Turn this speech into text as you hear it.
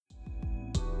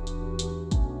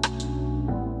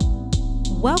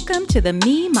Welcome to the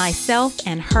Me, Myself,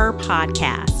 and Her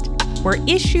podcast, where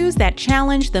issues that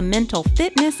challenge the mental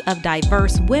fitness of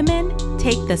diverse women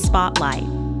take the spotlight.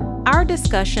 Our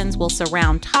discussions will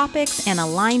surround topics in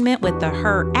alignment with the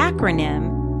HER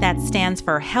acronym that stands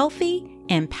for healthy,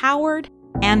 empowered,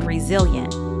 and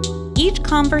resilient. Each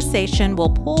conversation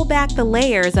will pull back the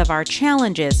layers of our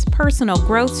challenges, personal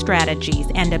growth strategies,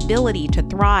 and ability to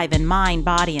thrive in mind,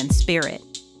 body, and spirit.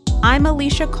 I'm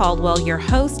Alicia Caldwell, your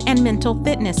host and mental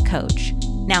fitness coach.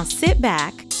 Now sit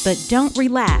back, but don't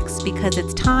relax because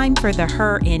it's time for the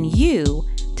HER in you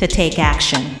to take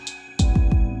action.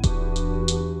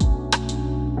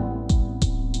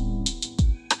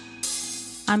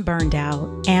 I'm burned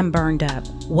out and burned up.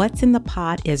 What's in the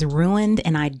pot is ruined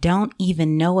and I don't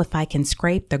even know if I can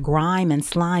scrape the grime and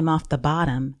slime off the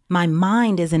bottom. My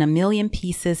mind is in a million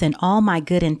pieces and all my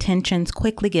good intentions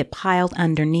quickly get piled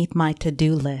underneath my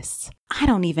to-do lists. I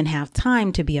don't even have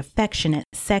time to be affectionate,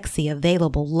 sexy,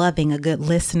 available, loving, a good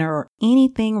listener, or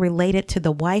anything related to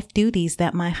the wife duties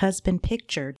that my husband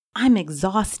pictured. I'm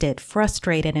exhausted,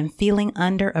 frustrated, and feeling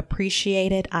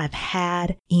underappreciated. I've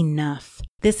had enough.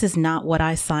 This is not what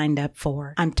I signed up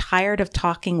for. I'm tired of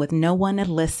talking with no one to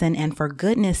listen, and for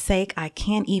goodness sake, I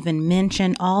can't even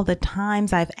mention all the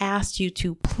times I've asked you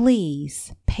to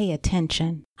please pay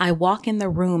attention. I walk in the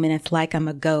room and it's like I'm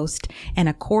a ghost, and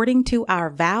according to our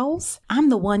vows, I'm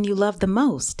the one you love the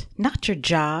most. Not your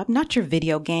job, not your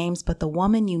video games, but the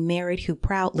woman you married who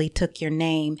proudly took your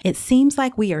name. It seems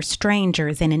like we are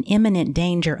strangers and in imminent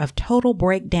danger of total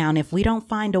breakdown if we don't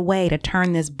find a way to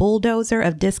turn this bulldozer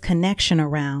of disconnection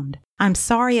around. I'm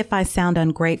sorry if I sound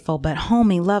ungrateful, but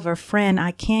homie, lover, friend,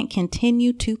 I can't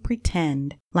continue to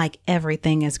pretend like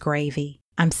everything is gravy.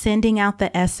 I'm sending out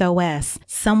the SOS.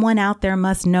 Someone out there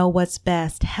must know what's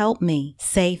best. Help me.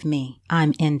 Save me.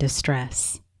 I'm in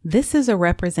distress. This is a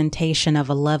representation of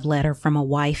a love letter from a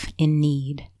wife in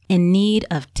need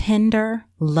of tender,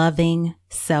 loving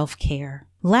self-care.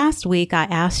 Last week, I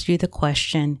asked you the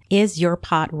question, is your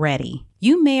pot ready?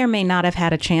 You may or may not have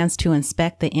had a chance to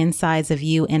inspect the insides of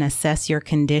you and assess your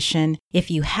condition.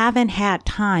 If you haven't had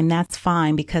time, that's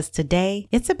fine because today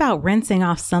it's about rinsing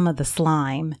off some of the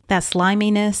slime, that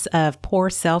sliminess of poor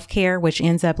self-care, which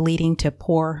ends up leading to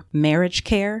poor marriage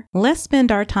care. Let's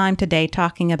spend our time today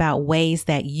talking about ways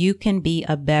that you can be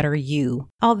a better you.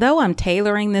 Although I'm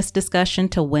tailoring this discussion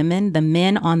to women, the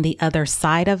men on the other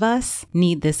side of us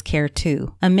need this care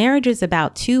too. A marriage is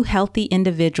about two healthy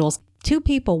individuals, two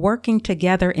people working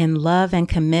together in love and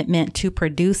commitment to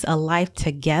produce a life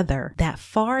together that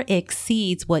far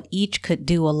exceeds what each could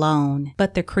do alone.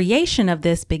 But the creation of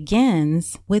this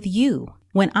begins with you.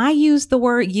 When I use the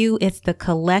word you, it's the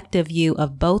collective you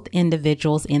of both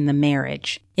individuals in the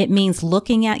marriage. It means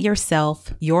looking at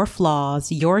yourself, your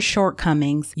flaws, your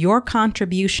shortcomings, your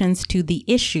contributions to the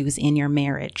issues in your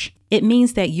marriage. It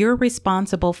means that you're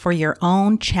responsible for your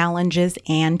own challenges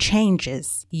and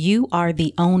changes. You are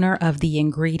the owner of the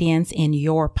ingredients in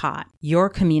your pot, your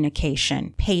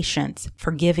communication, patience,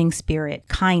 forgiving spirit,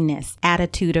 kindness,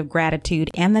 attitude of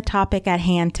gratitude, and the topic at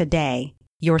hand today,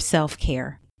 your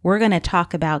self-care. We're going to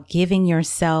talk about giving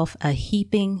yourself a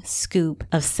heaping scoop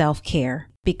of self-care.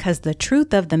 Because the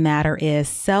truth of the matter is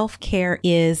self-care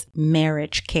is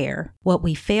marriage care. What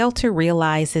we fail to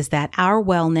realize is that our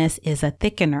wellness is a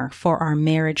thickener for our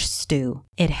marriage stew.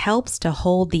 It helps to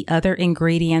hold the other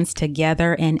ingredients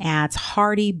together and adds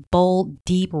hearty, bold,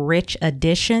 deep, rich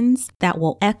additions that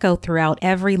will echo throughout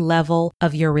every level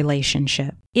of your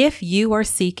relationship. If you are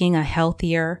seeking a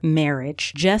healthier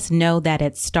marriage, just know that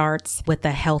it starts with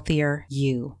a healthier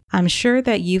you. I'm sure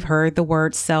that you've heard the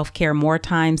word self-care more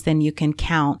times than you can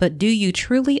count, but do you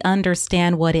truly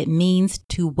understand what it means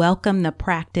to welcome the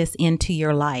practice into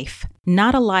your life?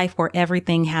 Not a life where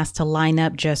everything has to line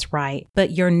up just right,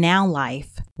 but your now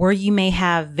life, where you may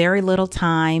have very little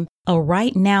time, a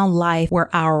right now life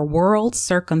where our world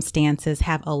circumstances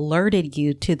have alerted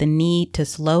you to the need to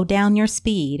slow down your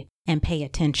speed and pay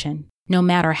attention. No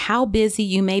matter how busy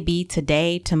you may be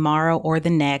today, tomorrow, or the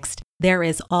next, there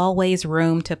is always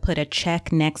room to put a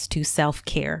check next to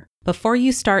self-care. Before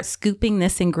you start scooping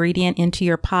this ingredient into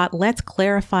your pot, let's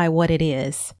clarify what it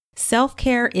is.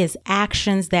 Self-care is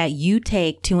actions that you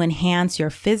take to enhance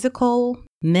your physical,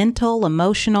 mental,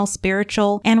 emotional,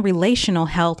 spiritual, and relational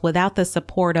health without the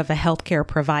support of a healthcare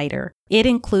provider. It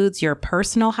includes your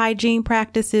personal hygiene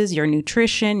practices, your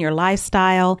nutrition, your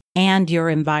lifestyle, and your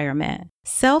environment.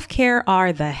 Self-care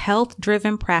are the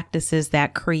health-driven practices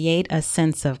that create a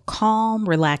sense of calm,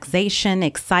 relaxation,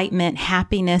 excitement,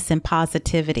 happiness, and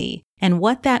positivity. And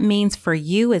what that means for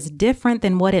you is different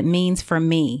than what it means for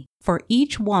me. For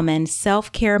each woman,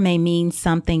 self-care may mean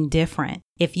something different.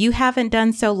 If you haven't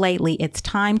done so lately, it's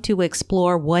time to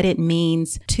explore what it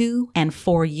means to and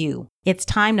for you. It's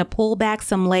time to pull back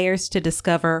some layers to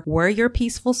discover where your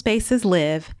peaceful spaces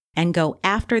live and go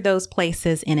after those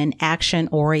places in an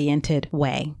action-oriented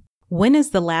way. When is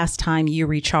the last time you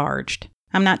recharged?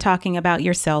 I'm not talking about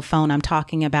your cell phone, I'm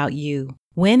talking about you.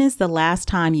 When is the last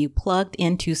time you plugged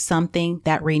into something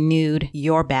that renewed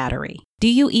your battery? Do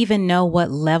you even know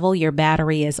what level your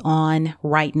battery is on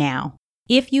right now?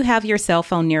 If you have your cell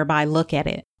phone nearby, look at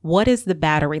it. What is the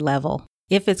battery level?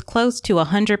 If it's close to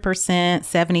 100%,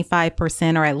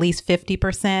 75%, or at least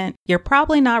 50%, you're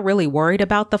probably not really worried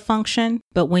about the function.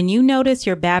 But when you notice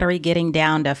your battery getting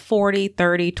down to 40,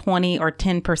 30, 20, or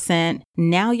 10%,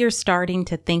 now you're starting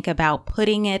to think about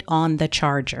putting it on the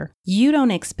charger. You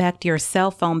don't expect your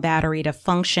cell phone battery to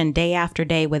function day after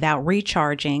day without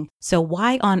recharging, so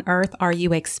why on earth are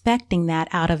you expecting that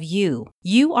out of you?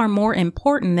 You are more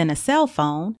important than a cell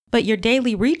phone, but your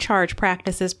daily recharge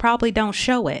practices probably don't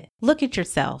show it. Look at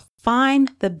yourself.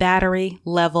 Find the battery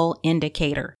level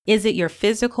indicator. Is it your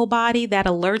physical body that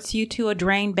alerts you to a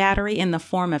drained battery in the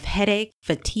form of headache,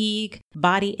 fatigue,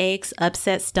 body aches,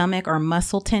 upset stomach, or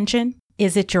muscle tension?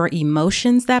 Is it your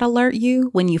emotions that alert you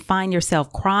when you find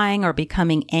yourself crying or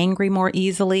becoming angry more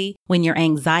easily, when your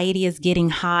anxiety is getting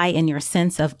high and your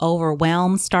sense of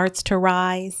overwhelm starts to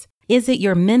rise? Is it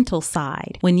your mental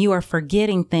side when you are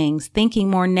forgetting things, thinking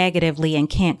more negatively, and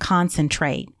can't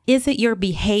concentrate? Is it your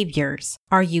behaviors?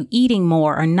 Are you eating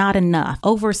more or not enough,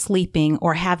 oversleeping,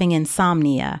 or having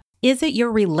insomnia? Is it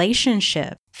your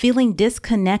relationship? Feeling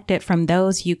disconnected from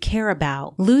those you care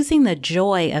about, losing the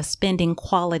joy of spending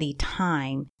quality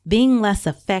time, being less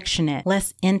affectionate,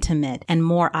 less intimate, and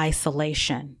more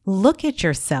isolation. Look at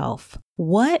yourself.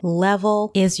 What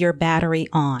level is your battery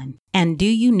on? And do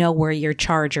you know where your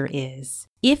charger is?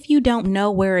 If you don't know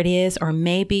where it is, or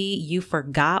maybe you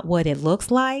forgot what it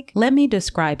looks like, let me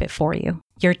describe it for you.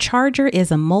 Your charger is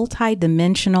a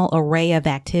multi-dimensional array of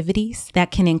activities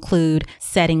that can include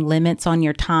setting limits on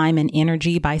your time and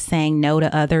energy by saying no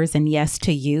to others and yes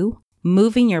to you,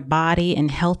 moving your body in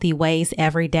healthy ways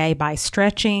every day by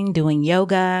stretching, doing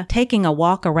yoga, taking a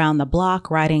walk around the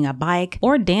block, riding a bike,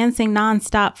 or dancing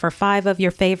nonstop for 5 of your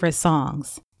favorite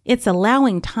songs. It's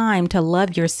allowing time to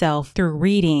love yourself through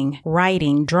reading,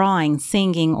 writing, drawing,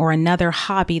 singing, or another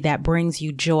hobby that brings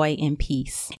you joy and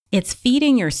peace. It's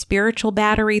feeding your spiritual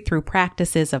battery through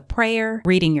practices of prayer,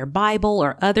 reading your Bible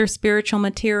or other spiritual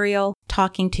material,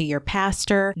 talking to your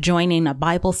pastor, joining a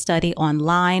Bible study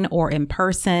online or in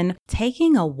person,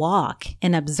 taking a walk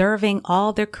and observing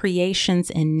all the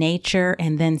creations in nature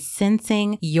and then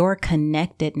sensing your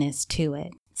connectedness to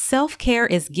it. Self-care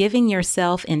is giving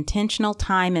yourself intentional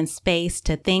time and space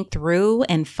to think through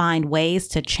and find ways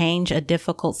to change a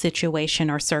difficult situation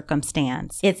or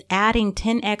circumstance. It's adding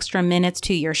 10 extra minutes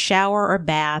to your shower or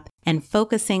bath and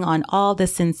focusing on all the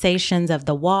sensations of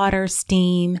the water,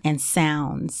 steam, and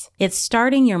sounds. It's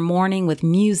starting your morning with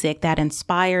music that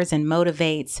inspires and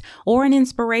motivates, or an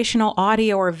inspirational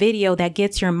audio or video that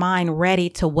gets your mind ready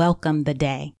to welcome the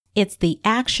day. It's the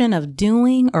action of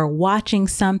doing or watching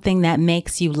something that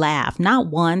makes you laugh, not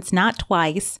once, not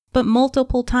twice, but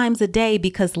multiple times a day,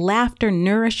 because laughter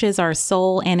nourishes our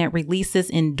soul and it releases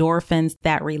endorphins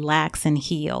that relax and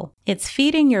heal. It's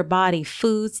feeding your body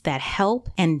foods that help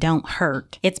and don't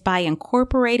hurt. It's by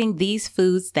incorporating these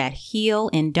foods that heal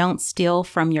and don't steal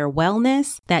from your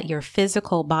wellness that your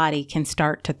physical body can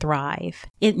start to thrive.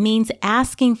 It means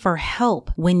asking for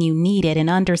help when you need it and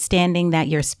understanding that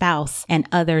your spouse and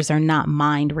others are not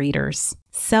mind readers.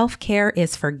 Self-care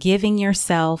is forgiving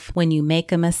yourself when you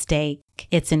make a mistake.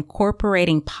 It's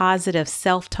incorporating positive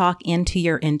self-talk into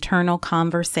your internal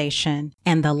conversation.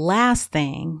 And the last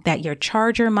thing that your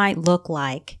charger might look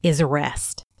like is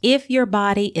rest. If your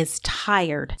body is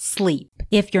tired, sleep.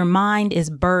 If your mind is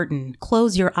burdened,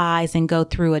 close your eyes and go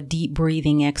through a deep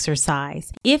breathing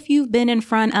exercise. If you've been in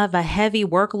front of a heavy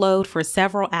workload for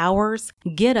several hours,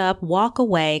 get up, walk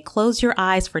away, close your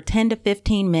eyes for 10 to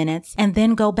 15 minutes, and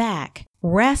then go back.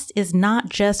 Rest is not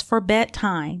just for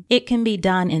bedtime. It can be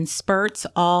done in spurts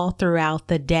all throughout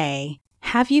the day.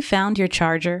 Have you found your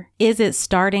charger? Is it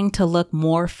starting to look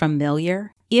more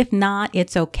familiar? If not,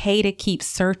 it's okay to keep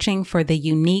searching for the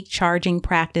unique charging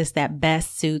practice that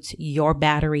best suits your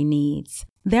battery needs.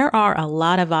 There are a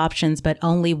lot of options, but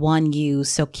only one use,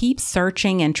 so keep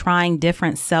searching and trying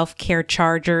different self-care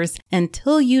chargers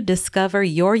until you discover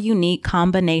your unique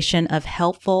combination of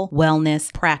helpful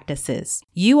wellness practices.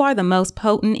 You are the most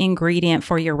potent ingredient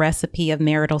for your recipe of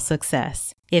marital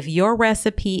success. If your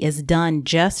recipe is done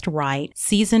just right,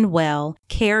 seasoned well,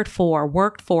 cared for,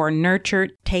 worked for,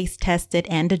 nurtured, taste tested,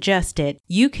 and adjusted,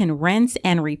 you can rinse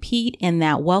and repeat in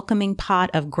that welcoming pot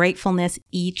of gratefulness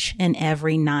each and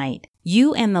every night.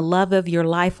 You and the love of your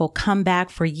life will come back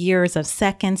for years of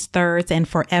seconds, thirds, and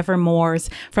forevermores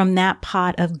from that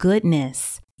pot of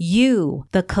goodness. You,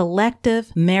 the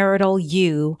collective marital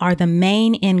you, are the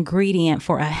main ingredient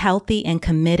for a healthy and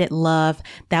committed love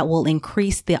that will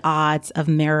increase the odds of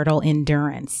marital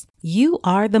endurance. You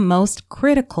are the most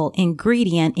critical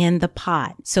ingredient in the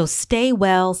pot. So stay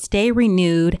well, stay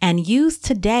renewed, and use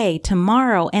today,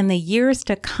 tomorrow, and the years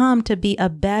to come to be a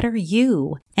better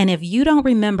you. And if you don't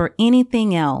remember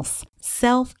anything else,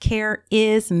 self-care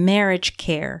is marriage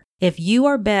care. If you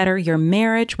are better, your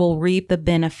marriage will reap the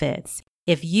benefits.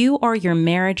 If you or your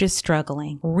marriage is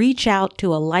struggling, reach out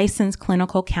to a licensed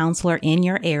clinical counselor in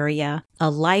your area, a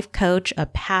life coach, a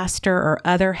pastor, or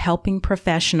other helping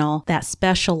professional that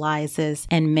specializes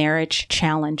in marriage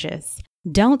challenges.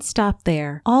 Don't stop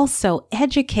there. Also,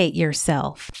 educate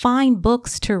yourself. Find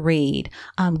books to read.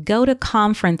 Go to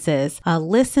conferences.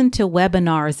 Listen to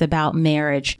webinars about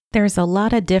marriage. There's a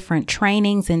lot of different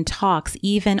trainings and talks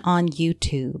even on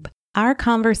YouTube. Our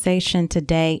conversation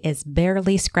today is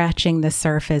barely scratching the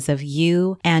surface of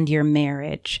you and your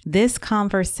marriage. This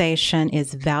conversation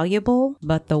is valuable,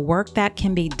 but the work that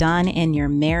can be done in your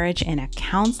marriage in a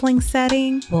counseling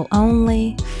setting will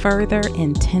only further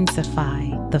intensify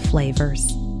the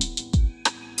flavors.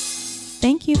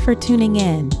 Thank you for tuning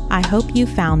in. I hope you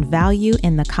found value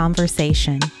in the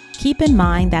conversation. Keep in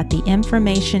mind that the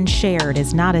information shared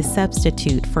is not a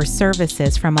substitute for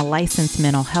services from a licensed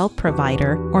mental health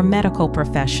provider or medical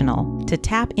professional. To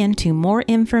tap into more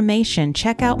information,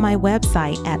 check out my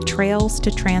website at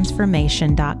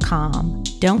trailstotransformation.com.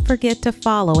 Don't forget to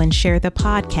follow and share the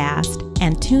podcast,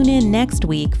 and tune in next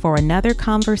week for another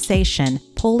conversation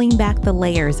pulling back the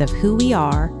layers of who we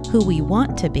are, who we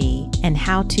want to be, and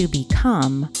how to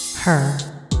become her.